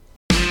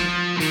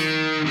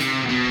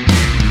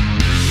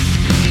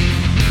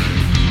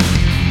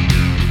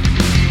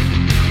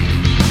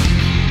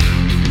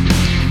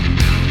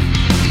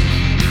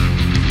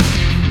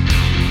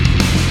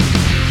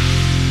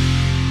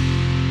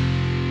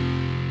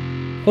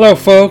Hello,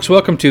 folks.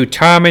 Welcome to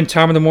Tom and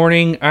Tom in the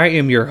Morning. I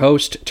am your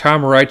host,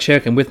 Tom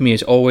Rychek, and with me,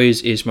 as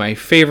always, is my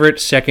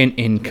favorite second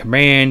in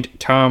command,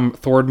 Tom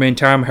Thordman.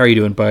 Tom, how are you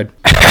doing, bud?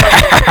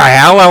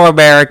 Hello,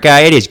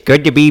 America. It is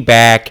good to be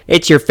back.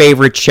 It's your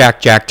favorite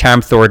shock jock,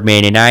 Tom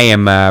Thordman, and I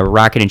am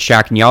rocking and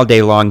shocking you all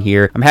day long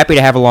here. I'm happy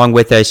to have along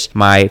with us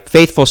my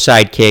faithful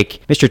sidekick,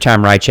 Mr.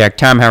 Tom Rychek.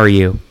 Tom, how are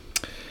you?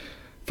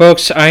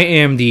 Folks, I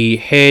am the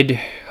head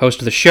host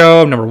of the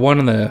show. I'm number one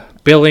on the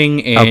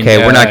billing. And, okay,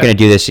 we're not going to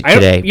do this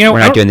today. We're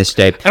not doing this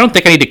today. I don't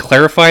think I need to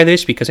clarify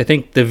this because I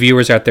think the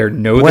viewers out there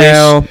know this.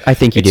 Well, I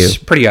think you do. It's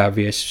pretty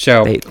obvious.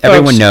 So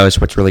everyone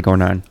knows what's really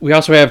going on. We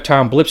also have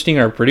Tom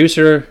Blipstein, our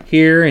producer,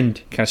 here, and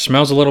kind of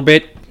smells a little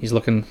bit. He's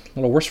looking a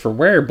little worse for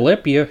wear,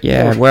 Blip. You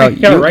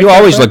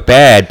always look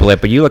bad, Blip,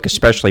 but you look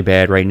especially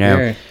bad right now.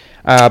 Yeah.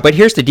 But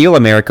here's the deal,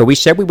 America. We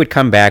said we would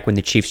come back when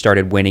the Chiefs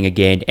started winning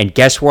again, and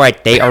guess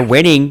what? They are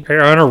winning.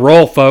 They're on a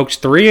roll, folks.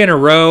 3 in a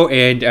row,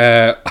 and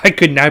I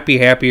could not be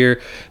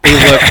happier.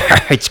 They look.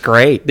 It's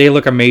great. They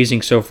look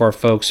amazing so far,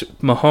 folks.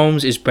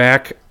 Mahomes is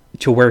back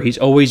to where he's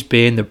always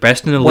been, the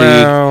best in the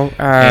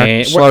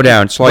league. Slow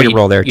down. Slow your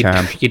roll there,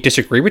 Tom. You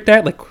disagree with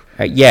that?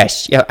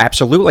 Yes, yeah,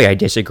 absolutely I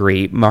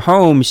disagree.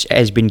 Mahomes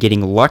has been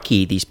getting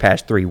lucky these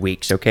past 3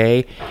 weeks,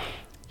 okay?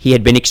 He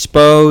had been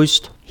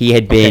exposed. He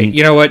had been... Okay,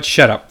 you know what?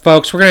 Shut up.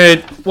 Folks,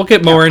 we'll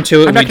get more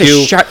into it. I'm not going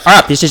to shut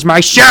up. This is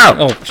my show.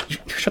 Oh,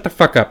 shut the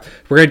fuck up.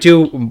 We're going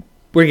to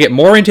get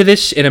more into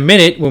this in a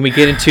minute when we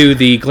get into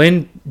the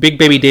Glenn Big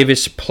Baby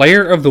Davis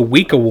Player of the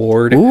Week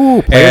Award.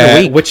 Ooh, Player of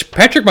the Week. Which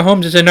Patrick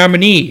Mahomes is a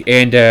nominee.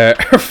 And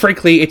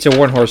frankly, it's a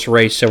one-horse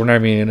race, so we're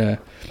not even going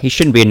to... He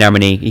shouldn't be a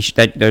nominee.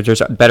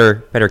 There's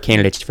better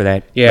candidates for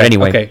that. Yeah. But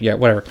anyway. Okay. Yeah.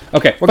 Whatever.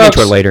 Okay. We'll get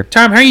to it later.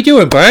 Tom, how you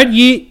doing, bud?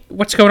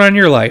 What's going on in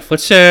your life?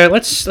 Let's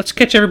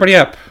catch everybody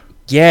up.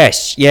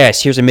 Yes.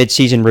 Here's a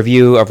mid-season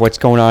review of what's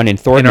going on in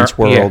Thornton's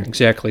world. Yeah,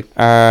 exactly.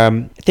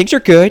 Things are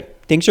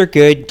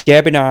good.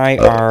 Deb and I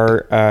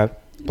are,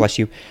 bless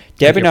you.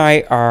 Deb and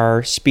I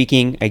are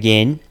speaking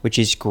again, which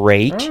is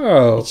great.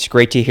 Oh. It's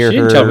great to hear her. She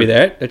didn't tell me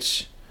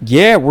that.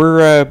 Yeah,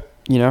 we're,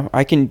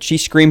 she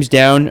screams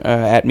down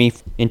at me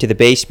into the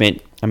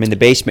basement. I'm in the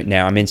basement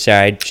now. I'm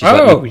inside.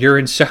 You're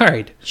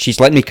inside. She's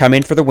letting me come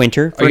in for the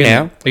winter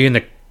now. Are you in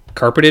the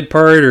carpeted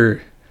part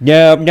or?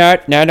 No,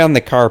 not on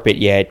the carpet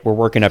yet. We're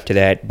working up to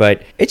that,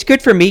 but it's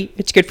good for me.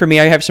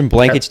 I have some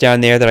blankets down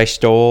there that I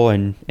stole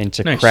and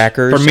some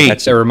crackers. For me,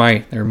 they were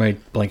my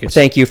blankets.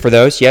 Thank you for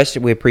those. Yes,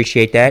 we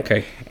appreciate that.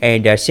 Okay.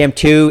 And Sam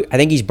too, I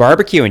think he's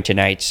barbecuing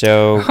tonight,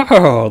 so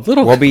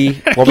we'll be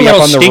up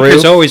on the roof.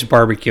 He's always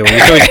barbecuing.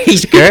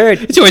 He's good.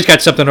 He's always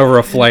got something over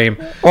a flame.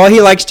 Well,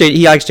 he likes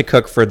to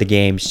cook for the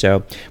game,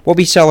 so we'll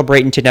be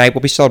celebrating tonight.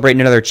 We'll be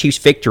celebrating another Chiefs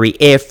victory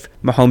if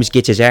Mahomes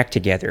gets his act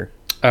together.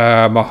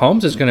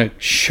 Mahomes is going to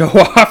show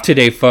off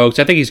today, folks.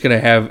 I think he's going to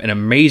have an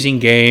amazing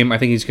game. I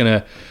think he's going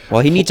to...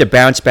 Well, he needs a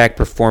bounce-back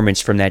performance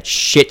from that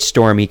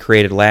shitstorm he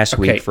created last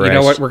week for us. You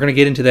know what? We're going to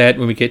get into that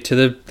when we get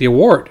to the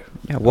award.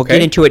 Yeah, we'll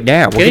get into it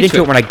now. We'll get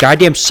into it when I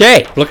goddamn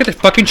say. Look at the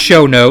fucking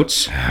show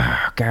notes.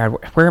 Oh, God.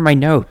 Where are my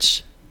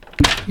notes?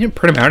 You didn't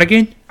print them out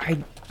again?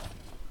 I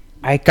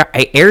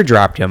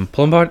airdropped them.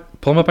 Pull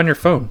them up on your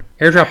phone.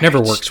 AirDrop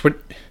never works. What?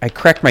 I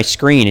cracked my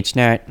screen. It's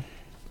not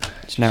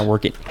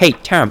working. Hey,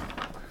 Tom.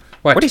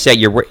 What is that?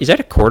 Is that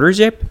a quarter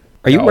zip?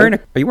 Are you wearing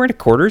a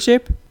quarter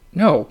zip?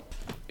 No,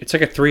 it's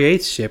like a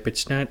 3/8 zip.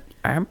 It's not.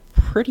 I'm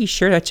pretty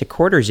sure that's a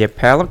quarter zip,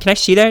 pal. Can I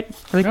see that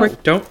really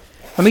quick? Don't.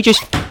 Let me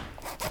just.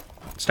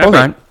 Stop hold it.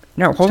 on.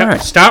 No, hold on.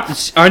 Stop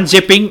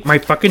unzipping my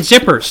fucking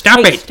zipper. Stop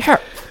it. Stop.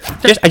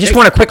 I just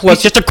want a quick look.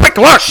 Just a quick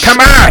look. Come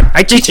on.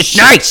 It's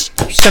nice.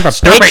 You son of a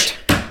bitch.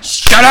 It.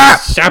 Shut up.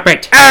 Stop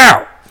it.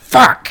 Ow.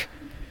 Fuck.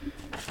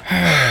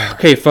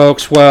 Okay,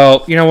 folks.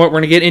 Well, you know what? We're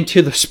going to get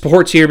into the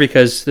sports here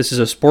because this is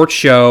a sports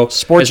show.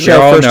 Sports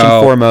show first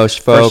and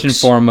foremost, folks. First and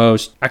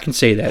foremost. I can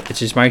say that.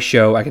 This is my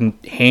show. I can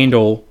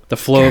handle the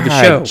flow of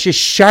the show. Just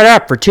shut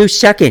up for 2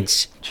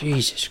 seconds.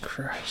 Jesus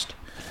Christ.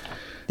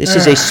 This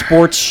is a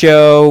sports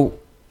show,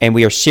 and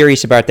we are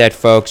serious about that,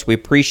 folks. We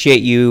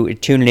appreciate you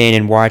tuning in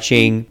and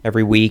watching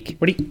every week.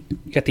 What you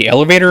got the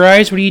elevator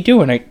eyes? What are you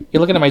doing? You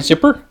looking at my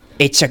zipper?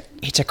 It's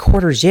a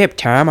quarter zip,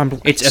 Tom.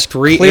 It's a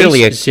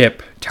 3/8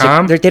 zip,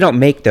 Tom. They don't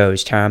make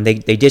those, Tom. They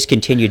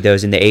discontinued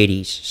those in the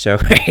 80s. So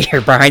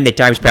you're behind the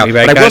times, pal. Maybe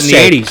I got in the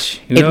 80s.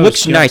 It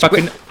looks nice.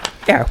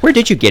 Where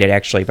did you get it,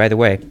 actually, by the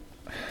way?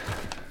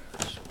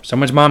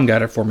 Someone's mom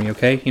got it for me,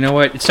 okay? You know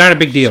what? It's not a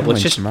big deal.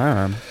 Someone's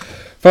mom.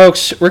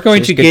 Folks, we're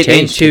going to get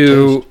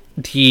into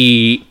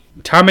the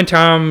Tom and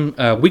Tom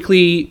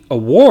weekly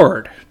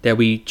award that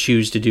we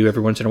choose to do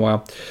every once in a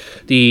while.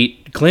 The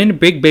Glenn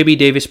Big Baby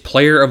Davis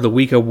Player of the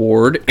Week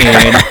Award.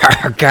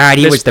 And God,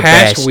 he was the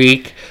best. This past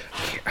week,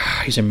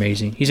 he's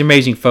amazing. He's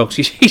amazing, folks.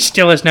 He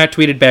still has not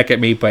tweeted back at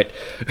me, but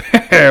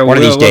one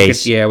of these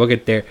days. We'll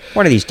get there.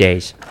 One of these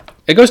days.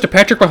 It goes to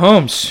Patrick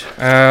Mahomes.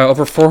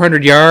 Over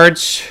 400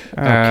 yards.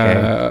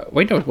 Okay.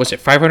 Was it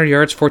 500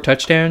 yards, 4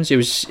 touchdowns? It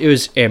was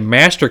a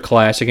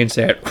masterclass against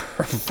that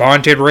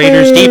vaunted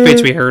Raiders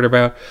defense we heard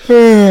about.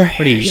 What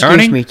are you,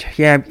 yawning? Excuse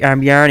me. Yeah,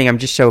 I'm yawning. I'm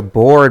just so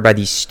bored by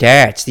these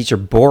stats. These are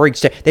boring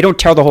stats. They don't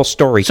tell the whole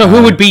story. So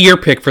who would be your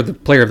pick for the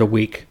player of the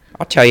week?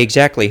 I'll tell you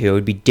exactly who. It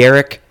would be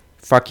Derek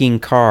fucking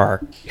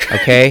Carr.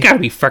 Okay? You gotta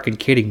be fucking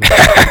kidding me.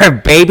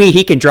 Baby,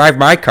 he can drive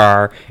my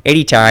car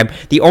anytime.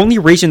 The only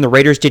reason the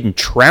Raiders didn't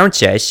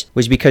trounce us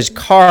was because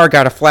Carr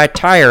got a flat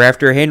tire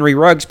after Henry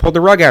Ruggs pulled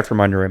the rug out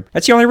from under him.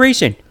 That's the only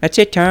reason. That's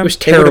it, Tom. It was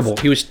terrible.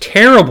 He was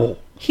terrible.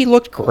 He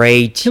looked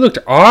great. He looked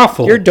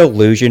awful. You're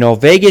delusional.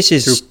 Vegas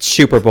is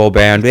Super Bowl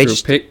bound.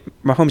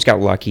 Mahomes got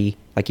lucky,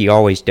 like he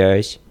always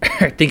does.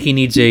 I think he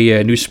needs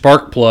a new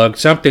spark plug,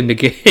 something to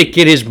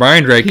get his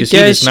mind right, because he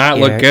does not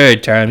look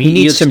good, Tom. He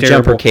needs some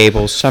jumper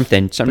cables,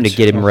 something to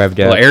get him revved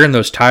up. Well, airing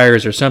those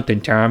tires or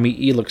something, Tom.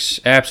 He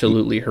looks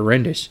absolutely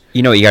horrendous.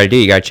 You know what you got to do?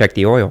 You got to check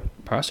the oil.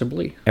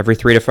 Possibly. Every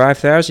 3,000 to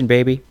 5,000,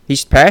 baby.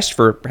 He's passed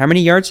for how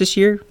many yards this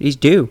year? He's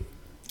due.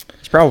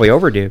 He's probably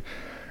overdue.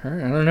 I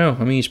don't know.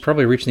 I mean, he's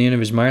probably reached the end of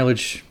his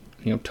mileage,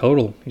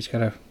 total. He's got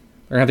to...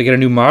 They're going to have to get a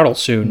new model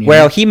soon.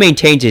 Well, he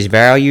maintains his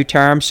value,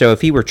 Tom, so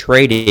if he were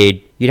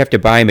traded, you'd have to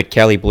buy him at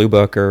Kelly Blue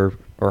Book or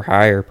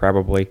higher,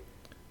 probably.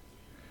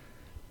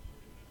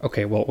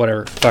 Okay, well,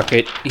 whatever. Fuck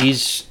it.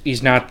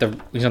 He's not the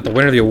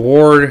winner of the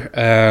award.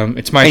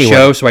 It's my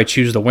show, so I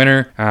choose the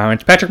winner.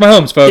 It's Patrick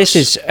Mahomes, folks. This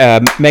is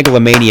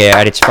megalomania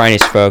at its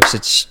finest,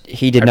 folks.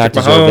 He did not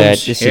deserve that.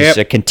 This is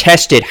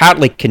a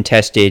hotly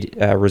contested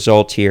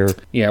result here.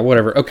 Yeah,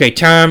 whatever. Okay,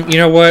 Tom, you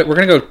know what? We're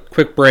going to go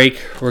quick break.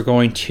 We're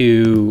going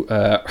to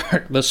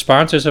the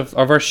sponsors of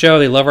our show.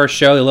 They love our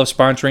show. They love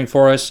sponsoring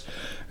for us.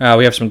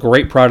 We have some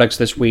great products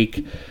this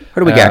week.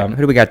 What do we got? Who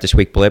do we got this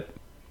week, Blip?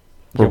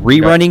 We're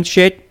rerunning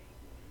shit?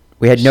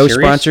 We had no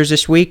sponsors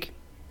this week.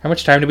 How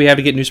much time do we have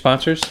to get new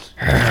sponsors?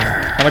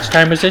 How much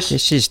time is this?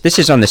 This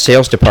is on the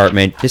sales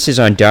department. This is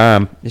on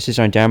Dom. This is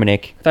on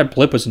Dominic. I thought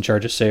Blip was in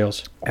charge of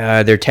sales.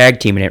 They're tag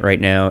teaming it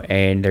right now,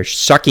 and they're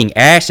sucking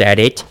ass at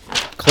it.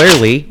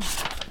 Clearly.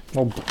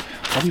 Well,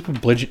 how do you put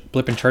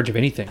Blip in charge of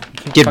anything?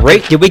 Did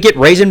we get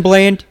Raisin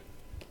Bland?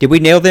 Did we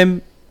nail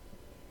them?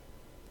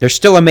 They're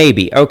still a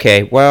maybe.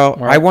 Okay, well,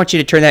 I want you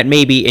to turn that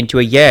maybe into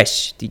a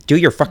yes. Do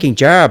your fucking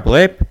job,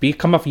 Blip.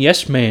 Become a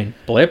yes man,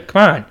 Blip.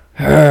 Come on.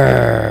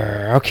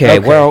 Okay.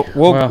 Well,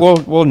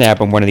 we'll nab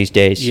them one of these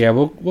days. Yeah,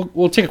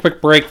 we'll take a quick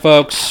break,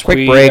 folks.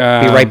 Quick break.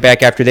 Be right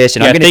back after this,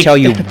 and I'm going to tell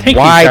you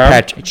why,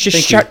 Patrick.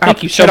 Just shut up.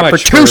 Shut up for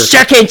 2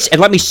 seconds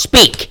and let me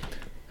speak.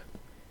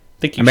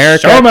 Thank you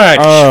so much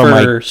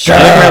for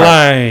stealing my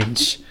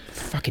lines.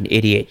 Fucking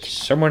idiot.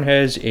 Someone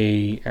has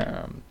a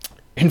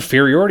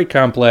inferiority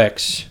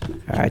complex.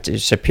 It's a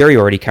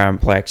superiority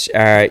complex.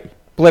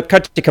 Blip,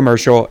 cut to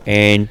commercial,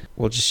 and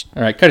we'll just...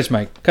 All right, cut his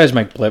mic,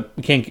 Blip.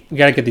 We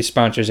gotta get these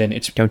sponsors in.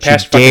 It's Don't you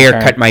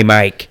dare cut my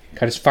mic.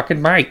 Cut his fucking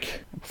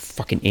mic. I'll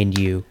fucking end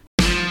you.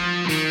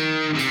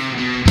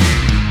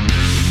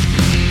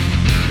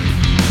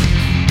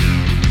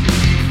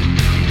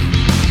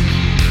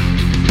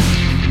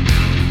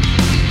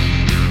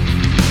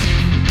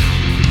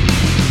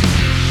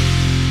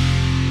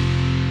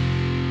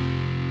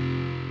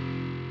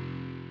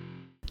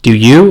 Do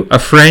you, a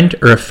friend,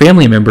 or a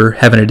family member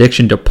have an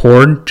addiction to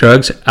porn,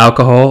 drugs,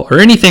 alcohol, or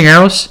anything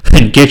else?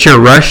 Then get your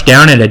rush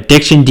down at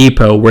Addiction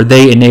Depot, where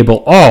they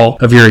enable all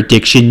of your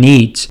addiction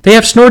needs. They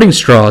have snorting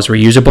straws,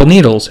 reusable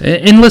needles, an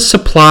endless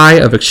supply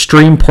of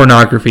extreme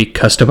pornography,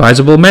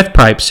 customizable meth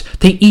pipes.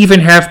 They even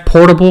have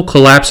portable,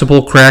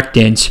 collapsible crack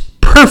dens.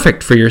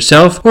 Perfect for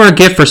yourself or a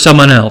gift for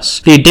someone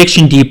else. The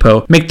Addiction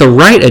Depot. Make the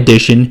right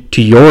addition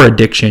to your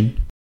addiction.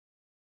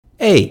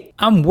 Hey,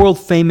 I'm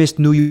world-famous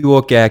New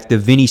York actor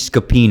Vinny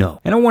Scapino,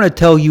 and I want to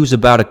tell you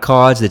about a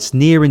cause that's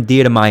near and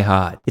dear to my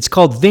heart. It's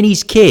called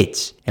Vinny's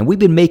Kids, and we've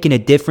been making a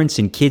difference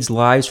in kids'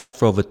 lives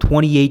for over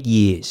 28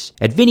 years.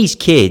 At Vinny's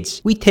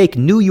Kids, we take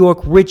New York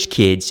rich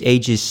kids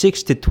ages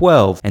 6 to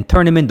 12 and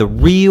turn them into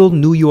real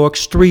New York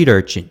street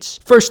urchins.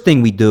 First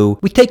thing we do,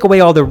 we take away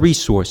all their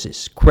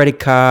resources, credit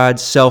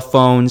cards, cell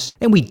phones,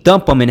 and we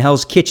dump them in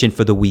Hell's Kitchen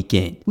for the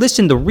weekend.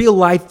 Listen to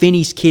real-life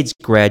Vinny's Kids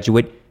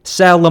graduate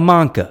Sal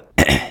Lamanca.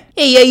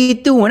 Hey, how you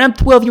doing? I'm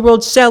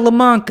 12-year-old Sal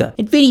Lamanca,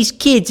 and Vinny's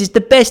Kids is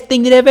the best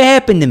thing that ever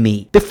happened to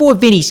me. Before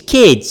Vinny's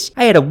Kids,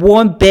 I had a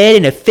warm bed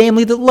and a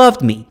family that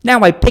loved me.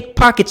 Now I pick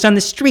pockets on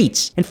the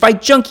streets and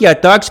fight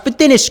junkyard dogs for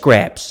dinner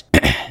scraps.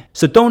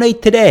 So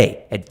donate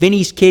today at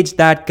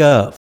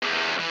vinnyskids.gov.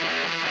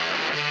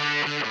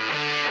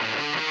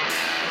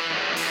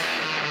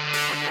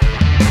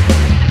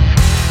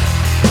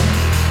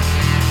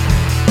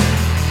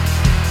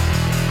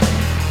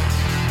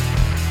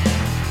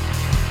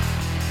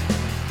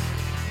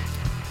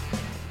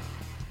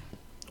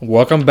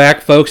 Welcome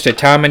back, folks, to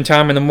Tom and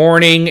Tom in the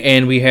Morning,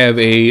 and we have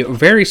a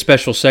very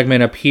special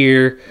segment up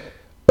here.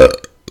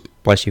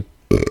 Bless you.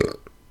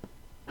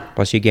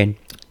 Bless you again.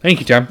 Thank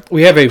you, Tom.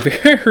 We have a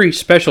very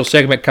special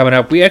segment coming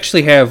up. We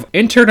actually have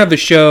intern of the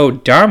show,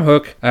 Dom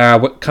Hook,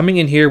 coming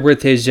in here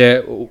with his,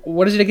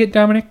 what is it again,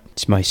 Dominic?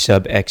 It's my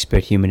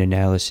sub-expert human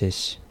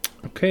analysis.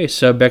 Okay,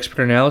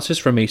 sub-expert analysis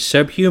from a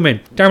subhuman.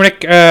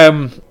 Dominic,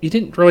 you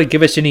didn't really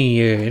give us any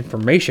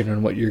information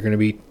on what you're going to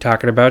be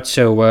talking about,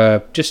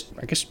 so just,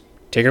 I guess,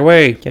 take it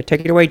away. Yeah,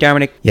 take it away,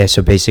 Dominic. Yeah,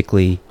 so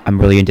basically,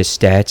 I'm really into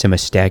stats. I'm a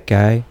stat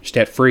guy.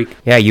 Stat freak.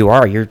 Yeah, you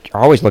are. You're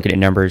always looking at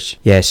numbers.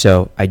 Yeah,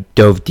 so I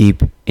dove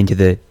deep into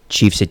the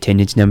Chiefs'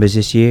 attendance numbers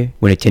this year.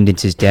 When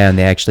attendance is down,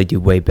 they actually do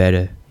way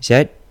better. Is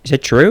that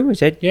true? Is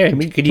that Yeah,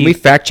 Can we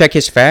fact check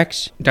his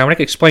facts? Dominic,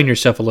 explain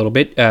yourself a little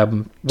bit.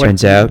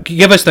 Turns out,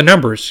 Give us the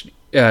numbers.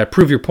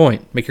 Prove your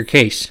point. Make your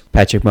case.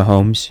 Patrick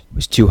Mahomes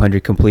was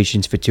 200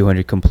 completions for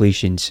 200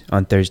 completions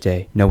on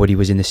Thursday. Nobody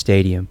was in the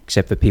stadium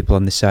except for people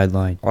on the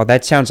sideline. Well,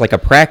 that sounds like a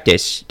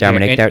practice,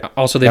 Dominic. And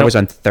also, they that don't was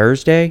on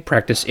Thursday?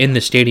 practice in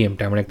the stadium,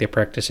 Dominic. They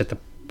practice at the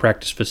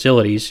practice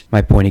facilities.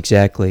 My point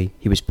exactly.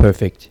 He was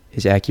perfect.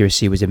 His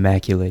accuracy was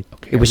immaculate.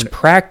 Okay, It was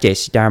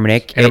practice,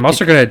 Dominic. And I'm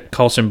also going to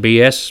call some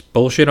BS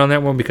bullshit on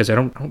that one because I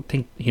don't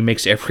think he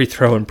makes every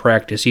throw in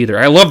practice either.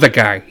 I love the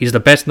guy. He's the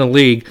best in the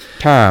league.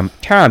 Tom,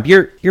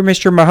 you're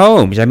Mr.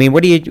 Mahomes. I mean,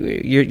 what do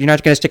you're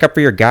not going to stick up for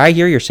your guy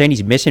here? You're saying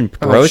he's missing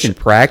throws in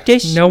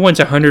practice? No one's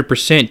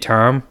 100%,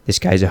 Tom. This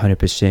guy's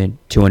 100%.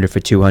 200 for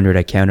 200.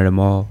 I counted them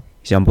all.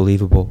 He's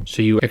unbelievable.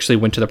 So you actually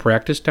went to the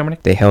practice,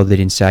 Dominic? They held it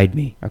inside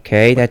me.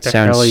 Okay, that the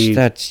hell are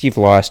sounds... you- You've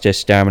lost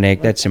us,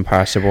 Dominic. That's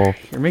impossible.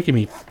 You're making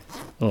me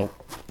a little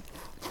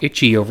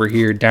itchy over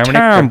here, Dominic.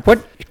 Tom,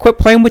 quit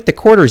playing with the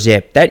quarter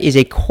zip. That is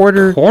a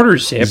quarter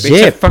zip. It's a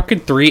zip.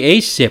 fucking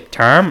 3/8 zip,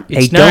 Tom. They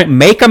It's don't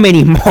make them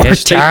anymore,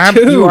 Yes, they Tom.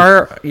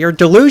 do. You're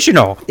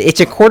delusional. It's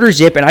a quarter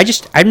zip, and I'm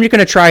just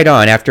gonna try it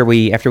on after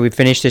we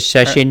finish this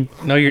session.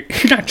 No, you're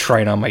not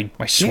trying on my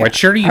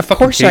sweatshirt. Are you Of fucking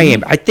course I kidding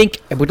am. I think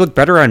it would look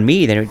better on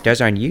me than it does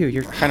on you.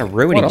 You're kind of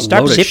ruining What it. a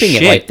Stop load of zipping it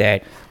shit. like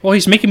that. Well,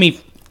 he's making me.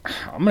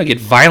 I'm gonna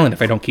get violent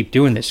if I don't keep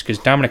doing this because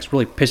Dominic's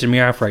really pissing me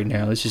off right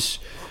now. This is.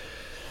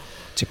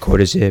 It's a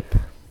quarter zip.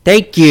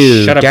 Thank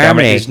you, Shut up, Dominic.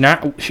 Dominic. It's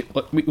not.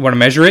 You want to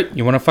measure it?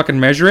 You want to fucking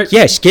measure it?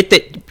 Yes, get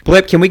the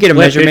Blip. Can we get a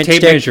Blip, measurement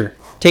tape stick? measure.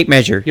 Tape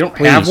measure. You don't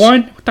please. have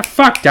one? What the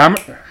fuck,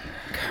 Dominic?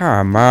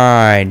 Come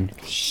on.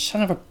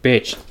 Son of a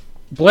bitch.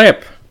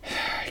 Blip.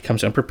 He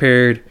comes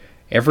unprepared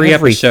every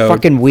episode.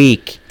 fucking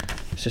week.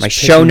 It's just My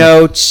pissing show me-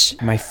 notes,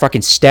 my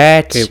fucking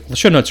stats. Okay, the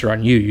show notes are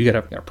on you. You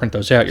gotta print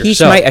those out yourself.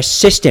 He's my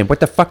assistant. What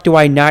the fuck do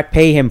I not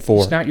pay him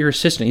for? He's not your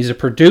assistant. He's a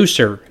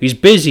producer. He's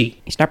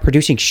busy. He's not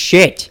producing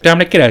shit.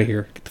 Dominic, get out of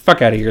here. Get the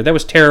fuck out of here. That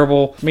was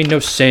terrible. It made no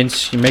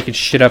sense. You're making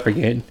shit up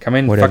again. Come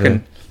in, Whatever.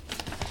 fucking.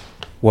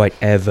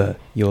 Whatever.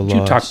 You're You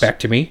lost. talk back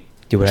to me.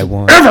 Do what I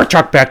want. Ever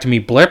talk back to me,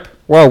 Blip?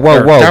 Whoa,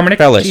 Or Dominic,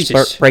 fellas.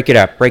 Jesus. Break it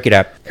up. Break it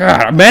up.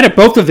 God, I'm mad at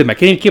both of them. I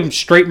can't even keep them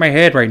straight in my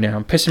head right now.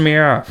 I'm pissing me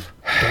off.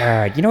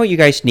 God, you know what you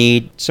guys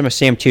need? Some of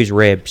Sam 2's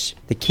ribs.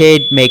 The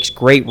kid makes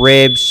great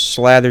ribs,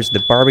 slathers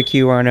the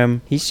barbecue on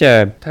them. He's,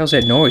 What the hell's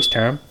that noise,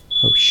 Tom?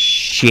 oh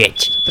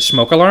shit. The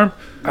smoke alarm?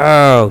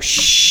 Oh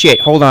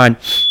shit. Hold on.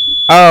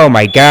 Oh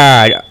my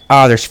god.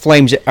 Oh, there's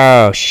flames.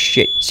 Oh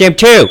shit. Sam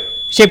 2!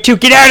 Sam 2,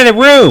 get out of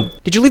the room!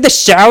 Did you leave the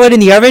salad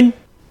in the oven?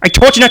 I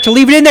told you not to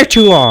leave it in there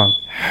too long.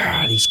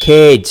 These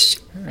kids.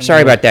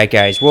 Sorry about that,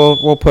 guys.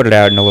 We'll put it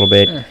out in a little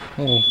bit.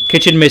 Little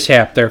kitchen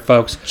mishap there,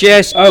 folks.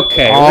 Just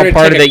Okay, we're all gonna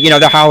part of take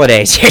the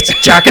holidays. It's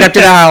chalking up to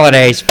the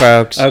holidays,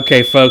 folks.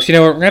 Okay, folks, you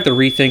know what? We're going to have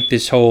to rethink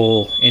this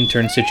whole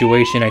intern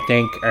situation, I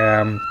think.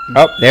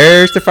 Oh,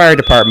 there's the fire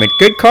department.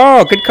 Good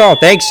call. Good call.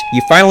 Thanks.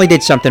 You finally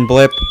did something,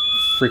 Blip.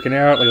 Freaking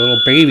out like a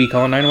little baby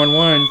calling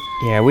 911.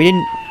 Yeah, we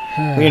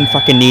didn't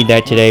fucking need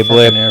that today,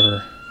 Blip. Fucking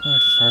ever.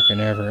 What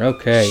fucking ever.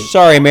 Okay.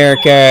 Sorry,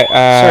 America.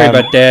 Sorry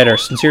about that. Our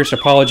sincerest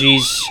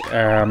apologies.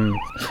 And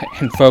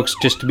folks,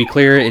 just to be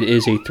clear, it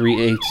is a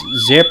 3/8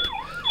 zip.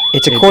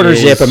 It's a It quarter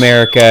is. zip,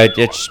 America.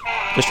 It's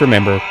just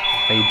remember.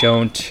 They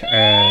don't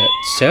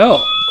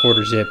sell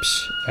quarter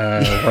zips.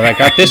 Where I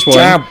got this one.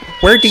 Job.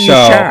 Where do you So,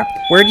 shop?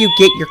 Where do you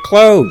get your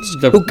clothes?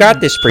 Who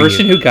got this for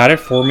person you? who got it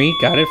for me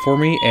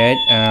at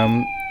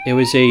it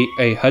was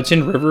a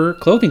Hudson River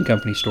clothing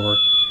company store.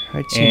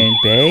 Hudson and-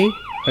 Bay.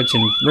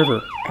 Hudson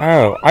River.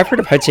 Oh, I've heard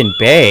of Hudson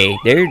Bay.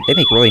 They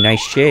make really nice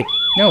shit.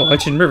 No,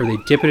 Hudson River. They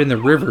dip it in the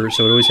river,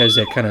 so it always has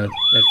that kind of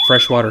that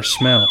freshwater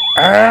smell.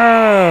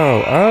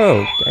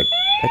 Oh,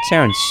 that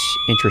sounds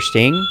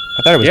interesting.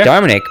 I thought it was Yeah.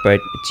 Dominic, but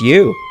it's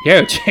you.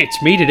 Yeah,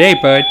 it's me today,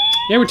 bud.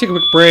 Yeah, we're taking a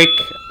quick break.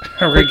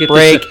 We're gonna get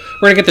break.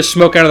 we're gonna get the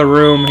smoke out of the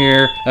room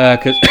here,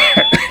 cause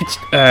it's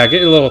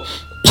getting a little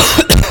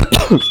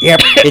Yep,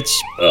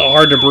 it's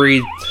hard to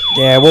breathe.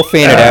 yeah. We'll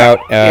fan it out.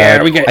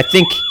 yeah, we got- I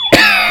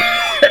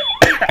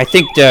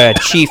think the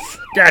chief.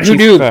 God, chief,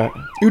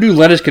 who knew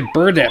lettuce could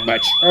burn that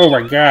much? Oh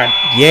my God!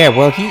 yeah,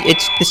 well,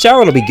 the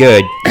salad will be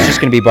good. It's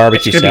just gonna be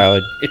barbecue It's gonna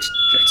salad. It's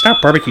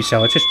not barbecue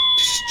salad. It's just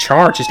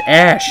char. It's just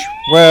ash.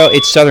 Well,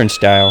 it's Southern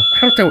style. I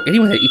don't know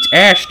anyone that eats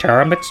ash,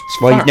 Tom. That's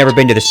Well, you've fucked. never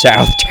been to the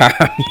South, Tom.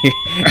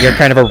 You're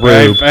kind of a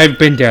rube. I've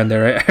been down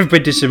there. I've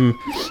been to some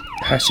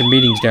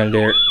meetings down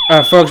there.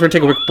 Folks, we're gonna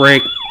take a quick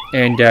break,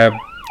 and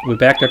We'll be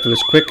back after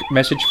this quick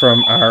message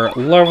from our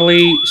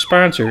lovely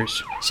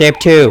sponsors. Sam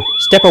 2,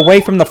 step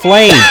away from the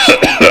flames.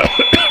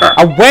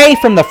 Away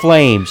from the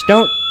flames.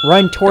 Don't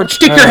run towards...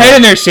 Stick your head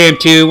in there, Sam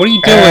 2. What are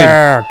you doing?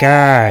 Oh,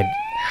 God.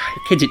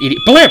 Your kid's an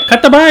idiot. Blip,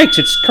 cut the mics.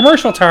 It's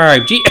commercial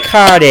time.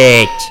 Cut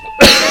it.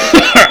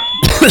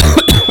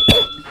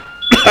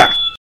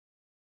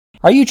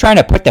 Are you trying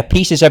to put the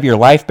pieces of your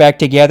life back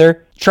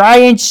together? Try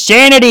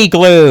Insanity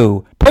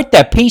Glue! Put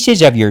the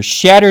pieces of your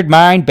shattered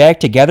mind back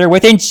together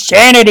with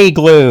Insanity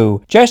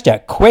Glue! Just a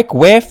quick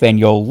whiff and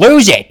you'll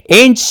lose it!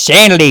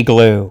 Insanity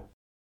Glue!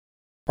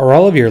 Are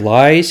all of your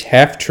lies,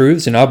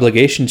 half-truths, and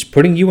obligations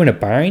putting you in a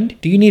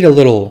bind? Do you need a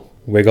little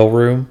wiggle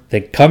room?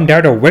 Then come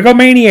down to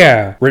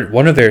Wigglemania! We're at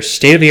one of their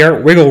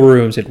state-of-the-art wiggle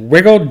rooms and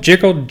wiggle,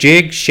 jiggle,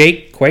 jig,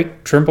 shake,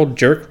 quake, tremble,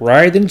 jerk,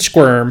 writhe, and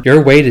squirm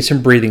your way to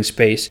some breathing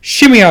space.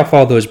 Shimmy off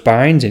all those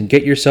binds and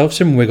get yourself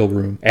some wiggle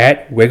room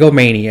at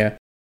Wigglemania.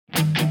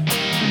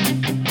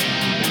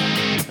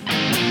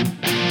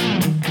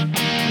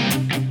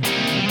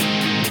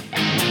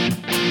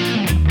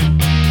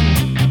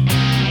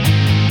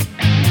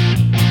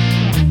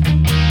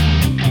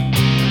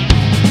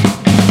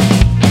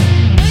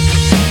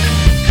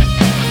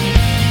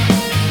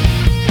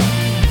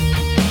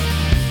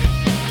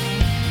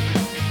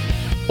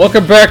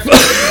 Welcome back.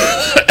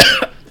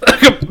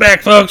 Welcome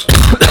back, folks.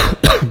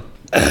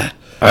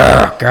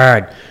 Oh,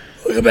 God.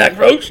 Welcome back,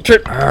 folks.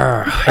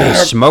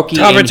 It's smoky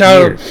Tom in and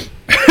Tom.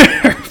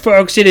 here.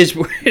 Folks, it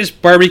is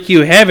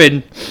barbecue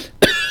heaven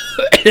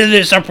in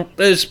this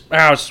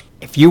house.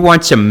 If you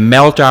want some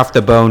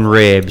melt-off-the-bone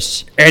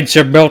ribs... And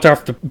some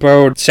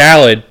melt-off-the-bone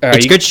salad.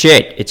 It's good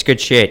shit. It's good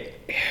shit.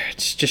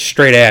 It's just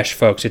straight ash,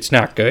 folks. It's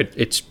not good.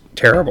 It's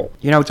terrible.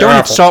 You know, It's don't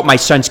awful. insult my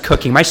son's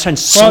cooking. My son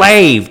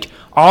slaved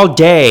all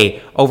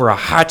day over a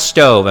hot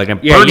stove, like a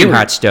burning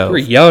hot stove. You were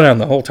yelling at him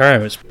the whole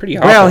time. It was pretty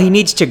awful. Well, he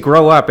needs to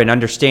grow up and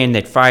understand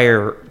that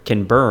fire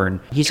can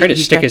burn. He's trying to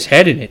stick his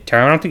head in it,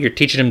 Tom. I don't think you're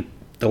teaching him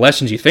the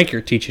lessons you think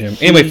you're teaching him.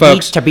 Anyway, he folks,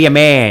 needs to be a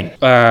man.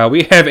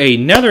 We have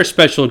another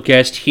special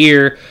guest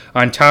here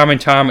on Tom and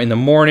Tom in the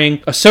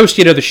Morning.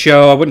 Associate of the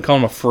show. I wouldn't call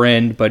him a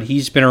friend, but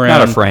he's been around.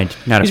 Not a friend.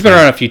 He's been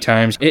around a few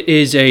times. It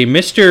is a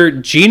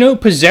Mr. Gino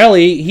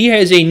Pizzelli. He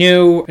has a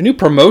new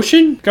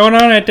promotion going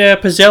on at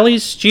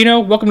Pizzelli's.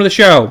 Gino, welcome to the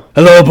show.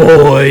 Hello,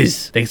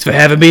 boys. Thanks for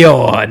having me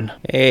on.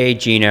 Hey,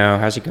 Gino.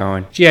 How's it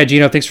going? Yeah,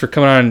 Gino, thanks for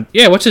coming on.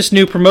 Yeah, what's this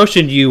new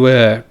promotion you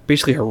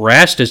basically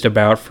harassed us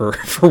about for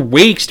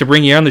weeks to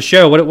bring you on the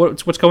show?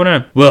 What's going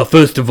on? Well,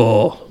 first of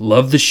all,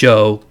 love the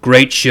show.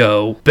 Great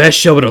show. Best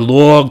show in a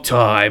long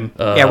time.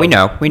 Yeah, we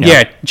know.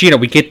 Yeah, Gino,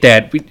 we get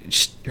that. We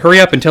just hurry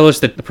up and tell us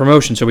the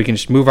promotion so we can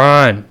just move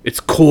on. It's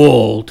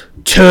called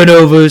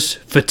Turnovers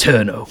for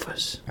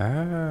Turnovers.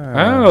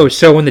 Oh,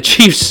 so when the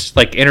Chiefs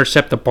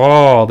intercept the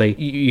ball,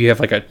 you have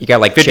You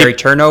got cherry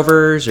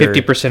turnovers or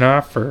 50%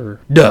 off or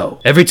No.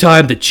 Every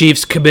time the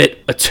Chiefs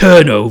commit a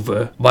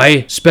turnover,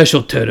 my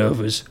special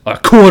turnovers are a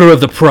quarter of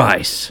the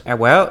price.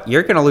 Well,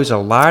 you're going to lose a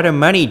lot of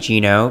money,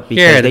 Gino, because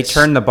Yeah, they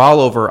turn the ball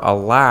over a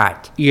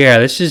lot. Yeah,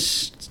 this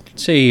is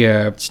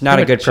It's not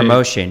a good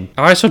promotion.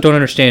 I also don't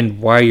understand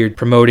why you're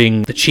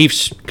promoting the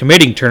Chiefs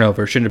committing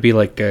turnover. Shouldn't it be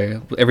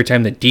every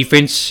time the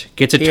defense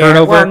gets a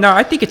turnover? Well, no,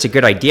 I think it's a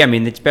good idea. I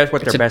mean, it's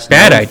what they're best known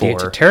bad idea. for.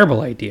 It's a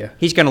terrible idea.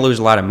 He's going to lose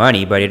a lot of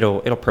money, but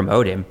it'll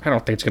promote him. I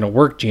don't think it's going to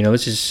work, Gino.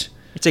 It's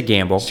a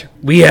gamble.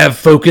 We have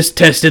focus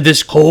tested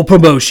this whole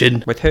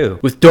promotion. With who?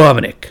 With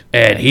Dominic.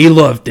 And he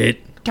loved it.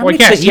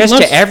 Dominic says yes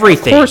to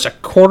everything. Of course, a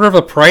quarter of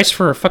a price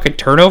for a fucking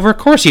turnover. Of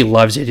course he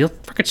loves it. He'll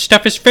fucking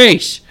stuff his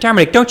face.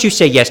 Dominic, don't you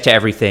say yes to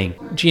everything.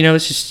 Gino,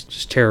 this is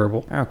just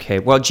terrible. Okay,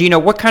 well, Gino,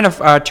 what kind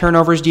of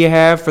turnovers do you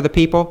have for the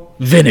people?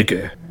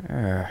 Vinegar.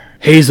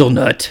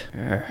 Hazelnut.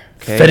 Okay,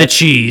 Feta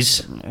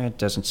cheese. That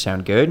doesn't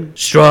sound good.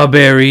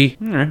 Strawberry.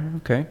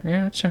 Okay.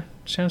 Yeah, that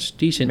sounds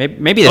decent.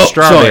 Maybe the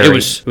strawberry.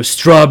 Sorry, it was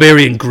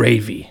strawberry and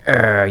gravy.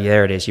 Yeah,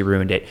 there it is. You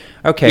ruined it.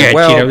 Okay, Yeah,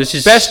 well, Gino, this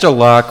is- best of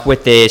luck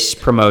with this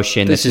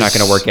promotion. This That's not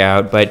going is- to work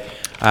out,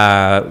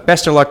 but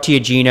best of luck to you,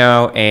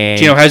 Gino. And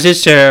Gino, has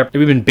this, have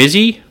we been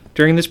busy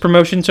during this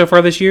promotion so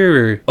far this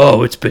year? Or?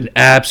 Oh, it's been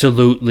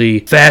absolutely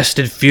fast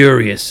and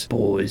furious,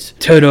 boys.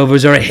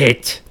 Turnovers are a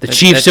hit. The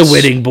Chiefs are that's-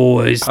 winning,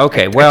 boys.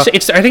 Okay, well,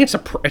 I think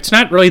it's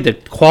not really the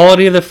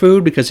quality of the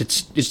food because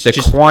it's the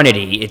just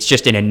quantity. It's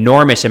just an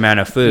enormous amount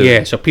of food.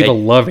 yeah. So people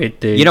love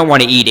it. You don't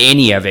want to eat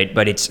any of it,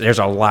 but there's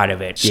a lot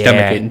of it. Stomach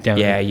yeah, getting down.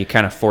 Yeah, you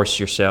kind of force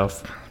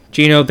yourself.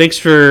 Gino, thanks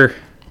for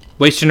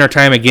wasting our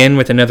time again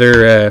with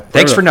another.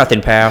 Thanks for nothing,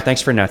 pal.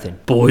 Thanks for nothing.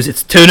 Boys,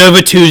 it's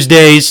Turnover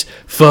Tuesdays.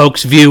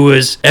 Folks,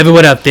 viewers,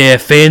 everyone out there,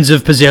 fans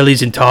of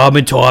Pizzelli's and Tom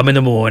in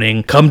the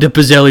Morning, come to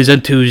Pizzelli's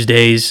on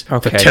Tuesdays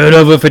Okay. for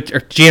Turnover for...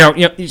 Gino,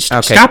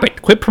 stop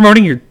it! Quit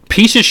promoting your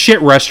piece of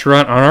shit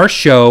restaurant on our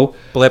show.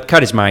 Blip,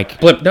 cut his mic.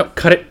 Blip, no,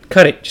 cut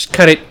it, just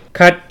cut it.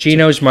 Cut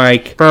Gino's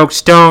mic,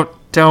 folks.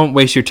 Don't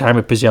waste your time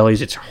at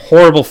Pizzelli's. It's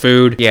horrible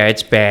food. Yeah,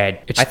 it's bad.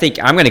 I think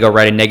I'm going to go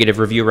write a negative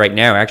review right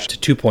now, actually.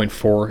 It's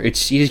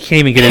 2.4. You can't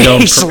even get it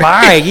on. He's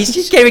lying. He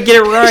just can't even get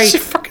it right.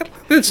 It's fucking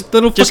This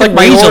little Just fucking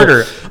like my weasel.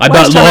 order. I'm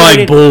Last not time I lying,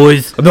 waited-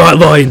 boys. I'm not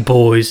lying,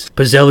 boys.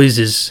 Pizzelli's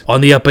is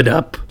on the up and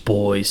up,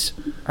 boys.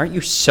 Aren't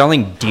you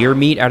selling deer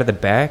meat out of the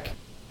back?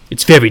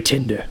 It's very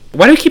tender.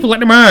 Why do you keep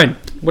letting him on?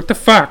 What the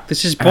fuck?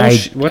 This is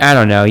bullshit. I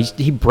don't know.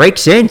 He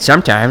breaks in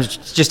sometimes.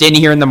 It's just in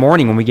here in the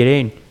morning when we get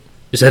in.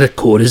 Is that a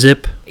quarter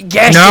zip?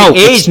 Yes, No, it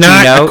is, it's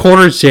not Gino. a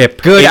quarter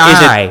zip. Good It is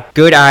eye.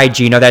 Good eye,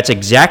 Gino. That's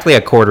exactly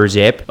a quarter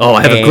zip. Oh,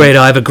 I have And-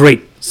 I have a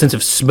great sense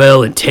of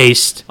smell and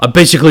taste. I'm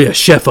basically a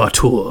chef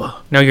auteur.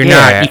 No, you're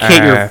Yeah, not. You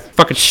can't. You're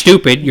fucking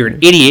stupid. You're an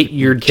idiot.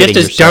 You're just kidding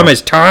as yourself. dumb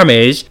as Tom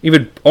is.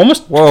 Even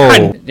almost. Whoa.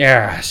 God,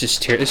 yeah, this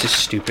is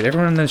stupid.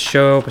 Everyone on this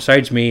show,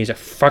 besides me, is a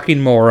fucking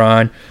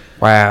moron.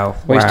 Wow.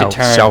 Wasted wow.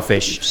 time.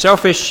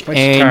 Selfish Wasted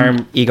and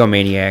time.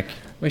 egomaniac.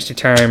 Waste of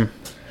time.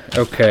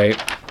 Okay,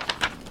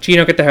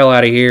 Gino, get the hell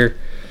out of here.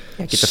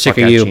 Get the Sick fuck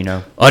of out, you.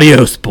 Gino.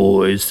 Adios,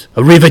 boys.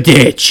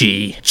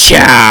 Arrivederci.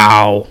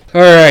 Ciao.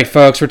 All right,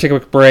 folks, we're taking a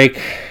quick break.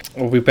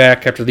 We'll be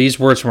back after these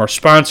words from our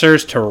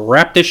sponsors to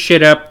wrap this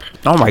shit up.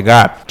 Oh my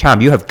God, Tom,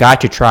 you have got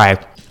to try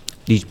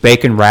these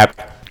bacon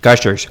wrapped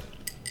gushers.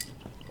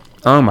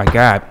 Oh my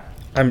God,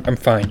 I'm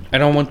fine. I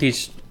don't want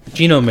these.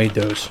 Gino made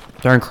those.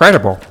 they're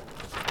incredible.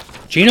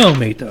 Gino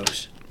made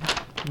those.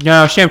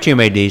 No, Sam 2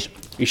 made these.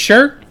 You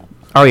sure?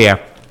 Oh yeah,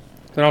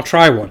 Then I'll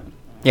try one.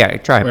 yeah,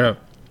 try 'em.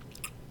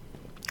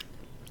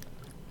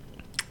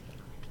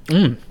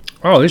 Yeah.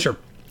 Oh, these are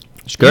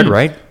It's good,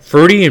 right?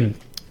 fruity and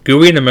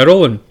gooey in the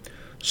middle and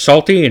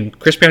salty and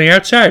crispy on the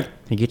outside.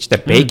 It gets the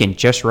bacon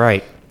just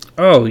right.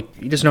 Oh,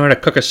 he doesn't know how to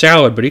cook a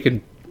salad, but he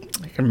can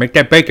make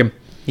that bacon.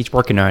 He's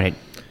working on it.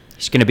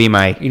 He's gonna be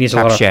my He needs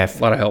top a lot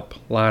chef. of help.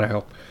 A lot of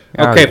help.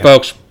 Oh, Okay, yeah.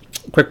 folks.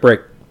 Quick break.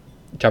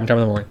 Time in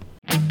the morning.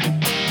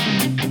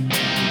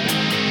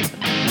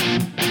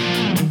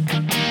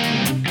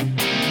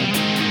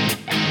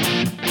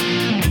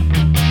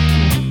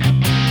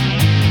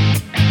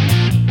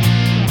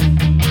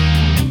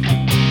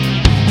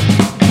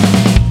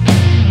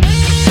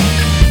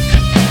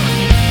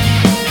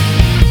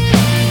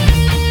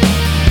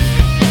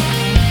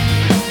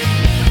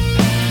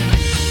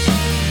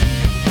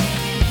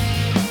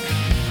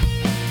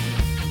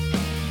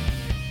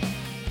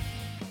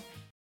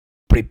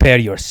 Prepare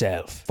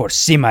yourself for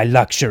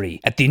semi-luxury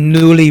at the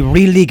newly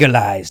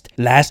re-legalized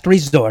Last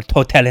Resort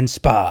Hotel and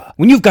Spa.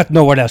 When you've got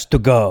nowhere else to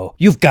go,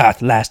 you've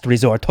got Last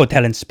Resort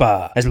Hotel and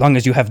Spa, as long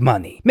as you have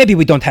money. Maybe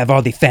we don't have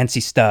all the fancy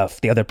stuff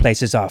the other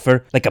places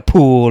offer, like a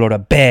pool or a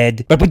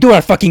bed, but we do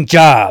our fucking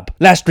job.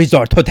 Last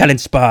Resort Hotel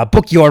and Spa,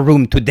 book your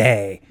room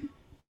today.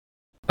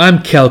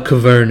 I'm Cal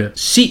Caverna,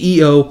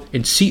 CEO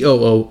and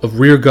COO of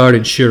Rearguard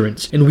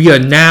Insurance, and we are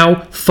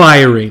now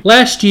firing.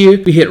 Last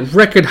year, we hit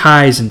record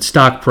highs in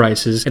stock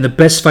prices and the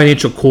best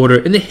financial quarter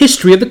in the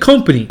history of the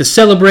company. To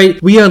celebrate,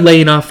 we are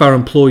laying off our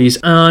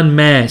employees en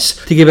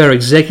masse to give our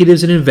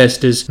executives and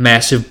investors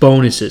massive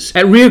bonuses.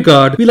 At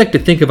Rearguard, we like to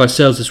think of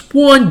ourselves as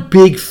one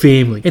big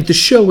family, and to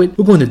show it,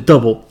 we're going to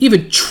double,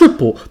 even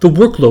triple the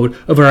workload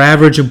of our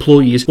average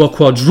employees while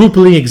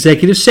quadrupling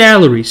executive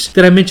salaries.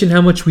 Did I mention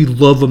how much we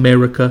love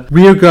America?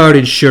 Rearguard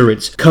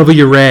Insurance. Cover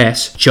your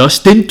ass,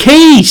 just in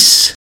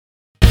case.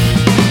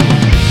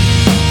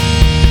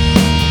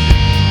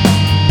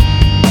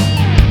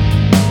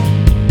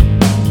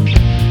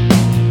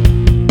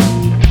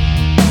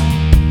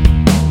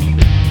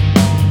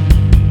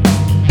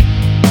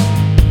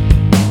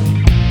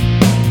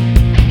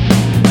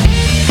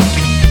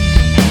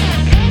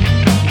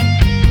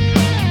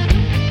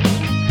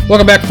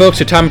 Welcome back, folks,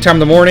 to Time in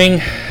the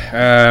Morning.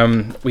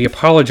 We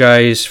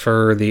apologize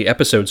for the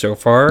episode so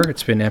far.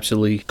 It's been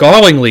absolutely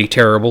gallingly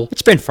terrible.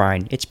 It's been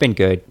fine. It's been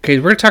good. Okay,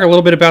 we're going to talk a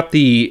little bit about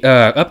the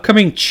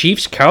upcoming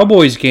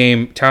Chiefs-Cowboys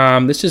game,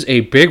 Tom. This is a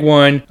big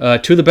one.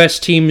 Two of the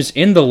best teams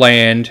in the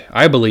land,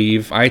 I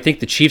believe. I think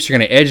the Chiefs are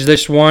going to edge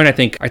this one. I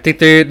think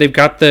they've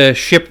got the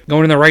ship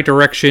going in the right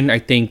direction. I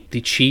think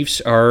the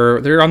Chiefs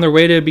they're on their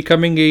way to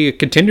becoming a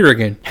contender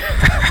again.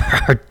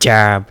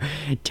 Tom,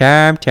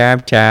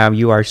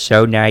 you are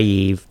so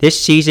naive. This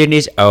season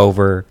is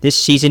over. This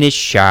season is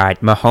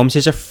shot. Mahomes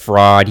is a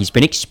fraud. He's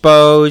been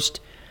exposed.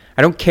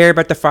 I don't care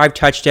about the 5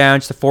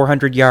 touchdowns, the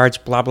 400 yards,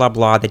 blah, blah,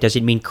 blah. That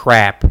doesn't mean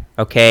crap,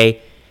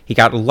 okay? He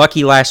got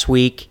lucky last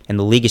week, and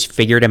the league has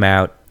figured him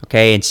out,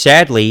 okay? And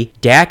sadly,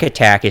 Dak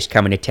Attack is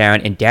coming to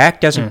town, and Dak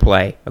doesn't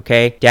play,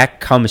 okay? Dak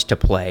comes to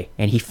play,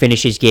 and he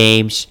finishes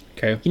games.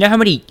 Okay. You know how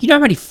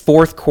many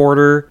fourth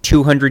quarter,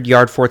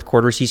 200-yard fourth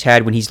quarters he's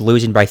had when he's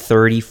losing by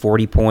 30,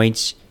 40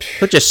 points?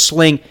 He'll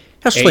sling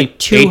 200.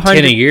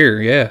 8-10 a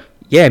year, yeah.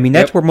 Yeah, I mean,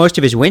 that's where most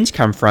of his wins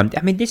come from.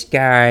 I mean, this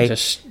guy, He's a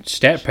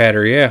stat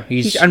patter, yeah.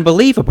 he's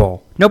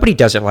unbelievable. Nobody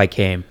does it like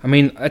him. I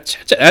mean, that's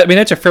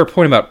a fair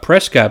point about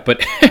Prescott,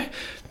 but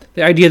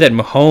the idea that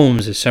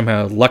Mahomes is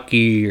somehow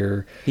lucky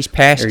or He's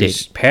past it.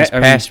 He's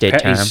past it,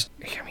 Tom.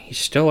 He's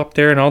still up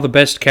there in all the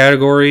best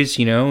categories.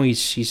 You know,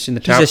 he's in the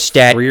top He's a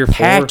stat 3 or 4.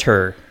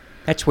 patter.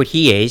 That's what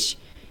he is.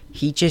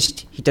 He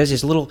does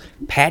his little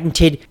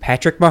patented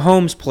Patrick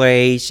Mahomes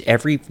plays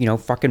every,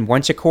 fucking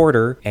once a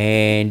quarter,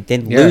 and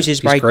then loses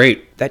he's by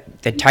great.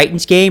 the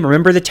Titans game.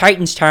 Remember the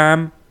Titans,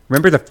 Tom?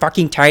 Remember the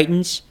fucking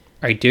Titans?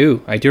 I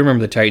do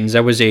remember the Titans.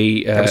 That was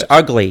That was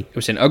ugly. It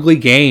was an ugly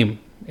game.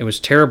 It was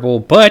terrible,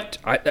 but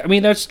I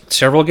mean that's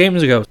several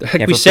games ago. Like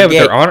Never we said,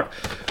 forget. they're on.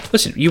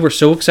 Listen, you were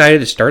so excited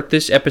to start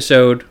this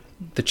episode.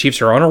 The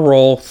Chiefs are on a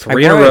roll,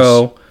 3 in a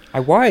row. I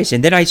was,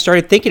 and then I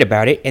started thinking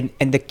about it,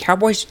 and the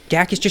Cowboys'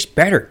 Dak is just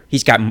better.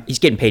 He's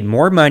getting paid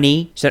more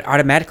money, so that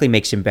automatically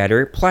makes him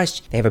better. Plus,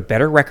 they have a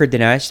better record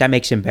than us. That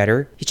makes him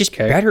better. He's just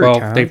better, Well,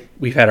 Tom.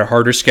 we've had a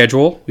harder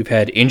schedule. We've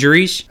had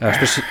injuries,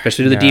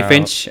 especially to the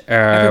defense.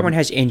 Everyone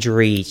has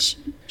injuries.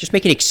 Just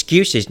making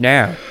excuses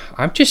now.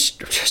 I'm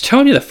just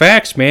telling you the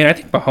facts, man. I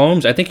think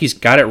Mahomes. I think he's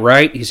got it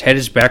right. His head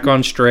is back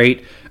on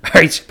straight.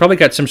 He's probably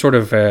got some sort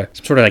of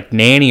like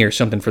nanny or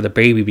something for the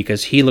baby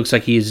because he looks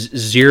like he's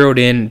zeroed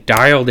in,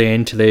 dialed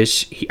into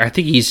this. I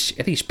think he's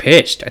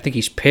pissed. I think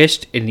he's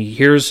pissed, and he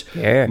hears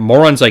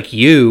morons like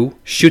you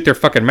shoot their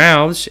fucking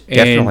mouths and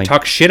Definitely.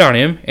 talk shit on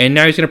him, and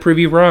now he's gonna prove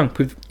you wrong.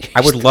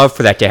 I would love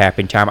for that to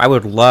happen, Tom. I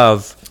would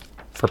love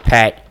for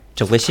Pat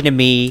to listen to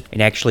me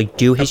and actually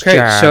do his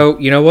job. So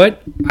you know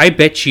what? I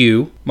bet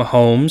you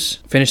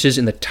Mahomes finishes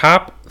in the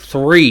top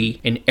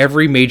 3 in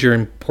every major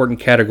important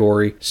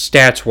category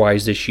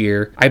stats-wise this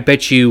year. I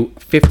bet you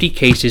 50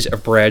 cases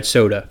of Brad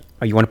soda.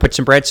 Oh, you want to put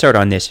some bread soda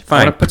on this? Fine.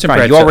 wanna put some fine.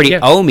 bread You already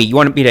soda, yeah. owe me. You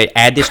want me to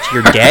add this to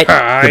your debt?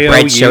 I The owe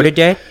bread you. soda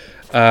debt?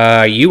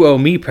 You owe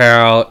me,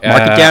 pal.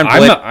 Mark it down,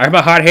 Blip. I'm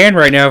a hot hand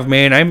right now,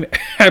 man.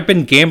 I've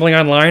been gambling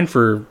online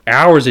for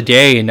hours a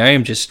day, and I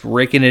am just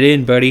raking it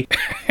in, buddy.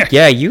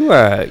 Yeah, you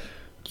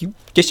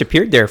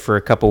disappeared there for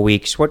a couple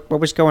weeks. What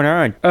was going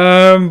on?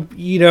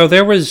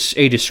 There was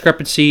a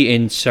discrepancy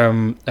in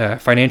some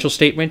financial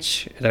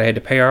statements that I had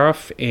to pay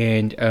off,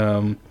 and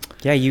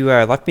Yeah, you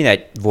left me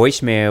that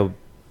voicemail.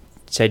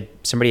 Said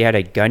somebody had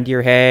a gun to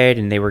your head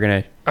and they were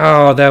gonna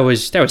that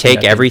was take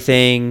nothing.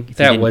 everything. If you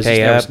That didn't was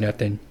pay that up. was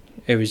nothing.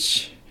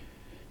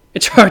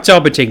 It's all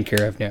been taken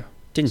care of now.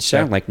 Didn't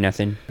sound like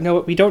nothing. You know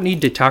what? We don't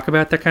need to talk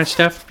about that kind of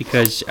stuff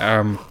because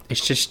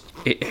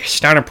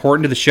it's not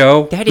important to the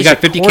show. That we is got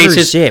a 50 quarter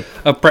cases zip.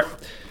 of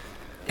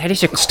That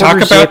is a Let's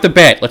talk about the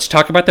bet. Let's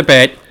talk about the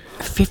bet.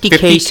 50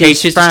 cases.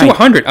 cases. Let's Fine. do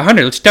 100.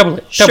 100. Let's double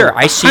it. Sure, Double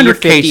it. I see your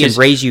 50 and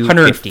raise you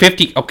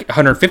 150. Okay,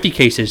 150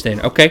 cases then.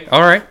 Okay,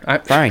 all right.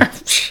 Fine.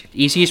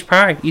 Easy as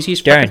pie. Easy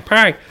as Done. fucking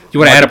pie. You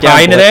want to Mark add a it down,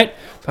 pie into boy. that?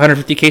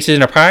 150 cases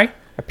in a pie?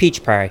 A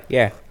peach pie.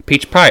 Yeah.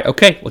 Peach pie.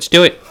 Okay, let's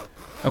do it.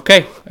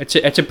 Okay, it's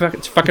a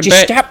fucking Just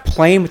bet. stop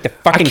playing with the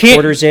fucking can't-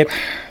 quarter zip.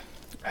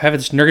 I have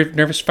this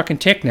nervous fucking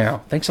tick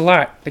now. Thanks a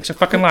lot. Thanks a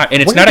fucking lot.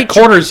 And it's Where not a did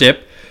you- quarter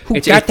zip. Who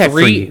It's got a that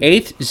for you?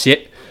 3/8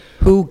 zip.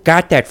 Who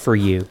got that for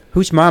you?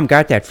 Whose mom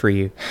got that for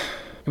you?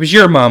 It was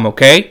your mom,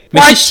 okay?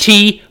 What? Mrs.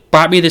 T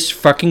bought me this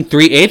fucking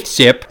 3/8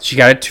 zip. She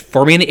got it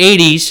for me in the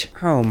 80s.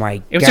 Oh my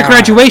god. It was a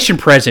graduation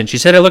present. She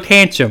said I looked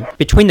handsome.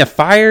 Between the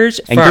fires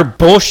and Fuck. your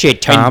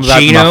bullshit, Tom, And about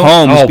Gino,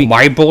 Mahomes.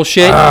 my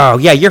bullshit. Oh,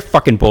 yeah, you're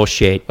fucking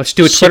bullshit. Let's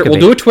do a Sick Twitter. of We'll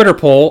it. do a Twitter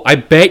poll. I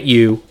bet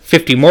you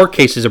 50 more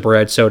cases of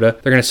Brad soda.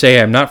 They're gonna say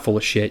I'm not full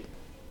of shit.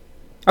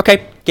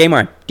 Okay, game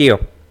on.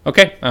 Deal.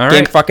 Okay, all Game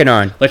right. fucking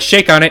on. Let's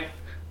shake on it.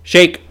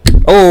 Shake.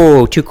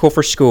 Oh, too cool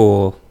for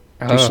school.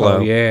 Too slow.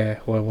 Yeah.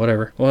 Well,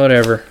 whatever.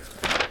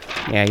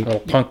 Yeah, you're Little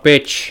punk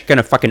bitch.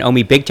 gonna fucking owe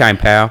me big time,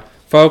 pal.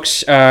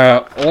 Folks,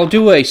 I'll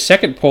do a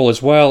second poll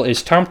as well.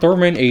 Is Tom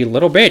Thurman a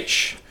little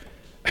bitch?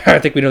 I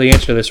think we know the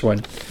answer to this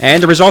one.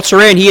 And the results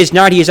are in. He is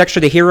not. He is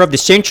actually the hero of the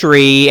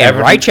century. And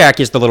Everything- Rychak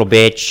is the little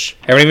bitch.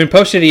 Haven't even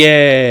posted it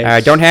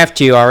yet. Don't have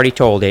to. I already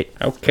told it.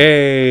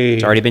 Okay.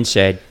 It's already been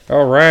said.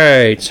 All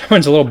right.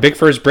 Someone's a little big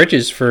for his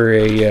britches for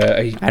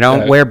a I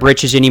don't wear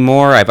britches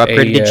anymore. I've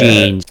upgraded to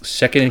jeans.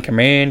 Second in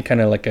command,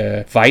 kind of like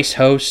a vice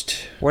host.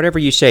 Whatever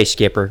you say,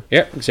 Skipper.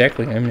 Yeah,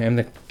 exactly. I'm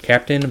the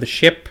captain of the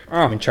ship.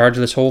 I'm in charge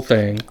of this whole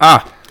thing.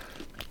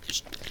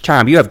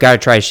 Tom, you have got to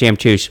try Sam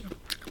Too's.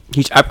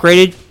 He's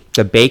upgraded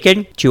the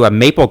bacon to a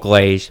maple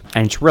glaze,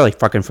 and it's really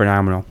fucking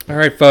phenomenal. All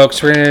right,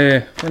 folks,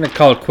 we're gonna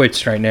call it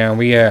quits right now.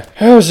 It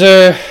was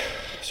a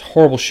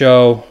horrible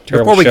show.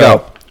 Terrible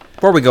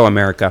Before we go,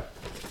 America,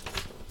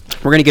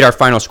 we're gonna get our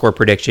final score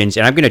predictions,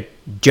 and I'm gonna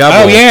double.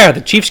 Oh yeah,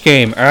 the Chiefs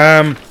game.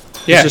 Yeah,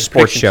 It's a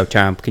sports show,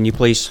 Tom. Can you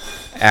please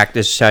act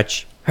as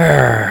such?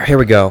 Here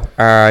we go.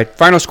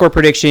 Final score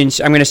predictions.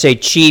 I'm gonna say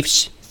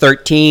Chiefs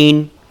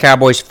 13,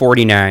 Cowboys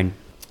 49.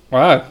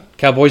 Wow,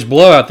 Cowboys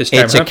blowout this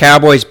time. It's a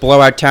Cowboys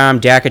blowout, Tom.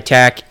 Dak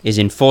attack is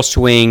in full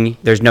swing.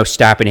 There's no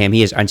stopping him.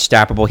 He is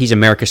unstoppable. He's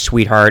America's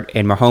sweetheart,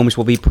 and Mahomes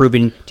will be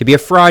proven to be a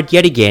fraud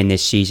yet again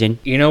this season.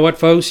 You know what,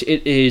 folks?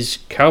 It is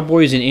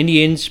Cowboys and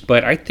Indians,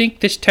 but I think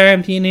this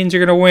time the Indians are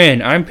going to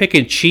win. I'm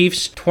picking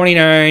Chiefs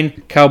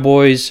 29,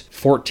 Cowboys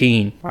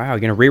 14. Wow, you're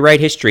gonna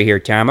rewrite history here,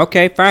 Tom.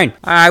 Okay, fine.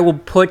 I'll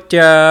put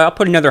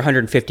another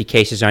 150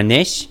 cases on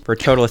this for a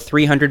total of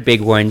 300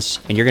 big ones,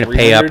 and you're gonna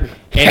pay up.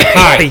 And a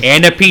pie.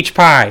 And a peach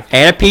pie.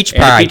 And a peach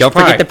And a pie. peach Don't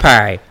pie. forget the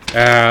pie.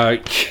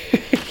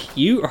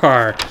 You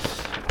are...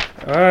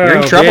 You're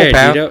in trouble, man,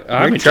 pal. you know,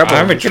 I'm in trouble.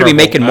 I'm in You're trouble. gonna be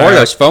making more of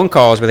those phone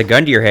calls with a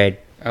gun to your head.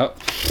 Oh,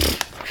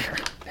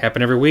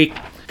 happen every week.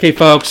 Okay,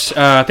 folks.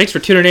 Thanks for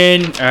tuning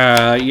in.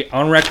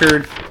 On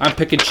record, I'm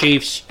picking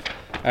Chiefs.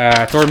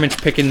 Thorman's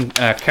picking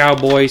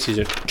Cowboys. He's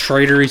a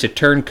traitor. He's a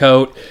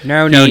turncoat.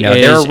 No. He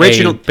They're is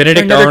original. a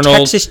Benedict they're another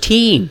Arnold. Texas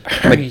team.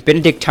 Like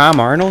Benedict Tom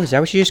Arnold? Is that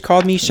what you just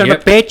called me, you son of a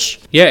Yep. bitch?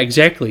 Yeah,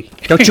 exactly.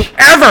 Don't you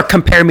ever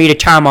compare me to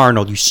Tom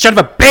Arnold, you son of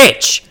a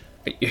bitch!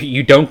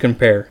 You don't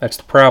compare. That's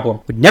the problem.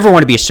 Would never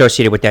want to be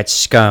associated with that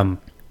scum.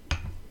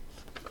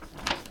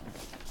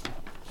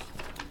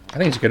 I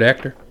think he's a good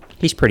actor.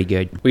 He's pretty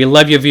good. We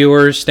love you,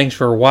 viewers. Thanks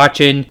for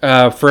watching.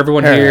 For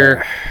everyone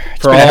here,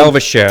 It's been a hell of a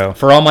show.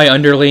 For all my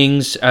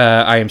underlings,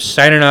 I am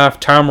signing off.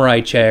 Tom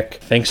Rychek.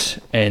 Thanks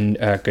and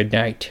good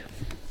night.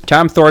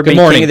 Tom Thornton, Good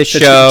morning. king of the It's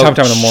show. Tom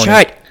in the morning.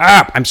 Shut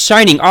up! I'm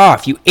signing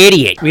off, you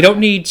idiot. We don't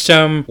need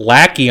some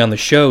lackey on the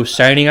show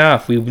signing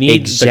off. We need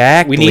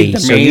Exactly. we need the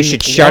So you main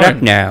should shut up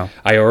one. now.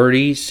 I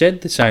already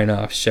said the sign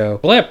off. So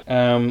Blip,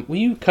 will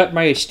you cut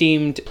my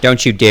esteemed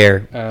Don't you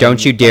dare.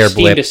 Don't you dare,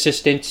 esteemed Blip.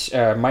 assistant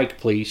Mike,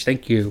 please?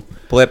 Thank you.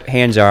 Blip,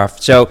 hands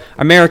off. So,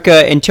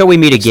 America, until we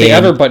meet It's the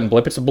again, other button,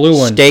 Blip. It's the blue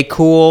one. stay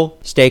cool,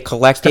 stay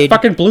collected,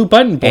 Fucking blue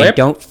button, Blip. and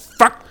don't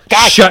fuck.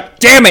 God Shut-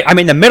 damn it! I'm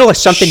in the middle of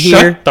something Shut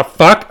here. the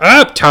fuck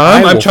up,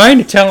 Tom. I I'm will trying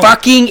to tell him.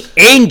 Fucking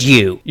end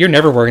you. You're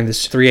never wearing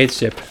this 3/8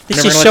 zip. This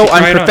Never is gonna so let you try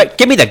it on. unprofessional.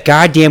 Give me the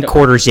goddamn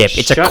quarter zip.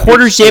 It's a Shut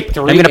quarter it. zip.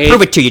 I'm gonna 3/8.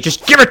 prove it to you.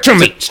 Just give it to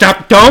me.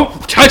 Stop.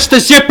 Don't touch the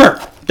zipper.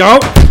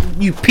 Don't.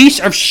 You piece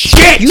of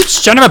shit. You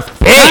son of a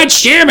God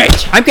bitch. damn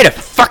it. I'm gonna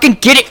fucking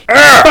get it.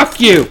 Ugh. Fuck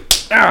you.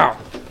 Ow.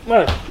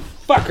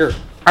 Motherfucker.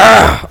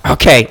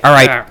 Okay. All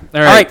right. Ah,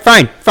 All right.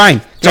 Fine. It's all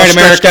Night, stretched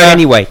America. out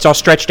anyway. It's all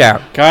stretched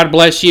out. God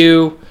bless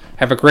you.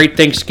 Have a great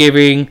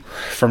Thanksgiving.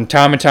 From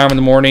Tom and Tom in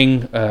the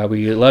morning.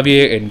 We love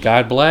you and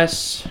God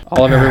bless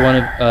all of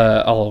everyone.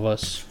 All of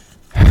us.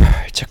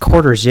 It's a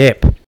quarter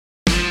zip.